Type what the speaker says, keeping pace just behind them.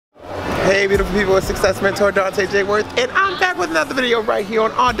Hey beautiful people, it's Success Mentor Dante J. Worth, and I'm back with another video right here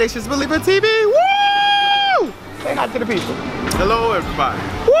on Audacious Believer TV. Woo! Say hi to the people. Hello everybody.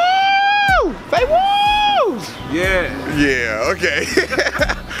 Woo! Say woo! Yeah. Yeah, okay.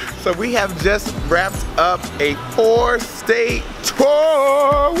 So we have just wrapped up a 4-state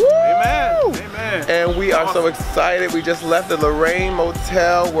tour. Woo! Amen. Amen. And we are so excited. We just left the Lorraine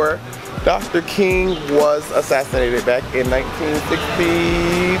Motel where Dr. King was assassinated back in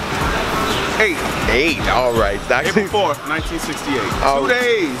 1968. All right. April 4th, 1968. 2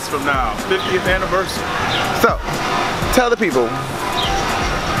 days from now, 50th anniversary. So, tell the people.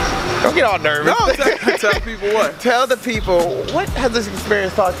 Don't get all nervous. No, tell people what? Tell the people, what has this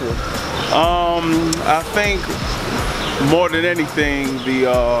experience taught you? I think more than anything, the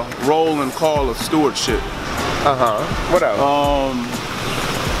role and call of stewardship. What else?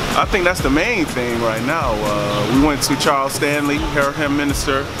 I think that's the main thing right now. We went to Charles Stanley, heard him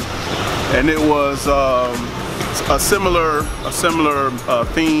minister, and it was a similar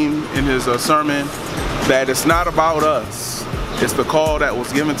theme in his sermon, that it's not about us. It's the call that was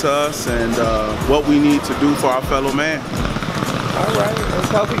given to us and what we need to do for our fellow man. All right, and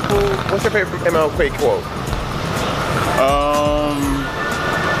tell people, what's your favorite MLK quote?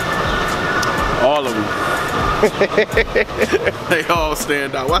 All of them. They all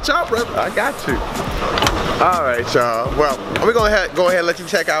stand out. Watch out, brother. I got you. All right, y'all. Well, we're gonna go ahead and let you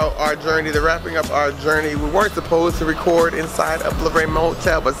check out our journey. They're wrapping up our journey. We weren't supposed to record inside of Lorraine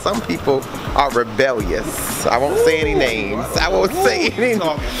Motel, but some people are rebellious. I won't say any names. I won't say any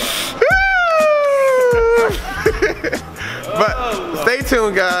names. But stay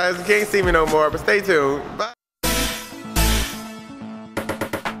tuned, guys. You can't see me no more, but stay tuned. Bye.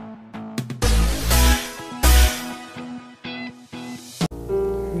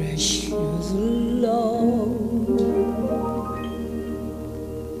 Precious Lord,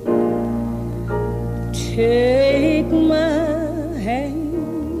 take my hand,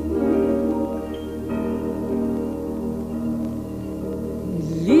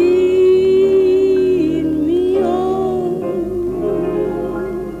 lead me on,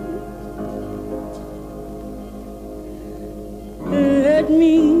 let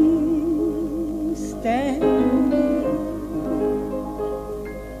me stand.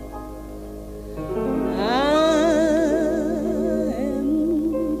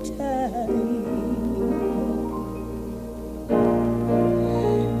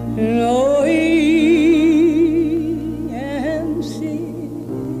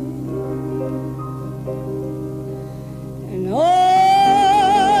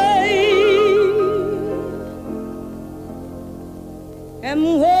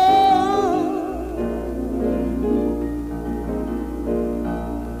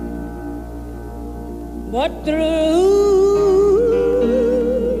 But through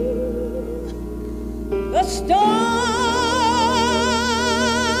the storm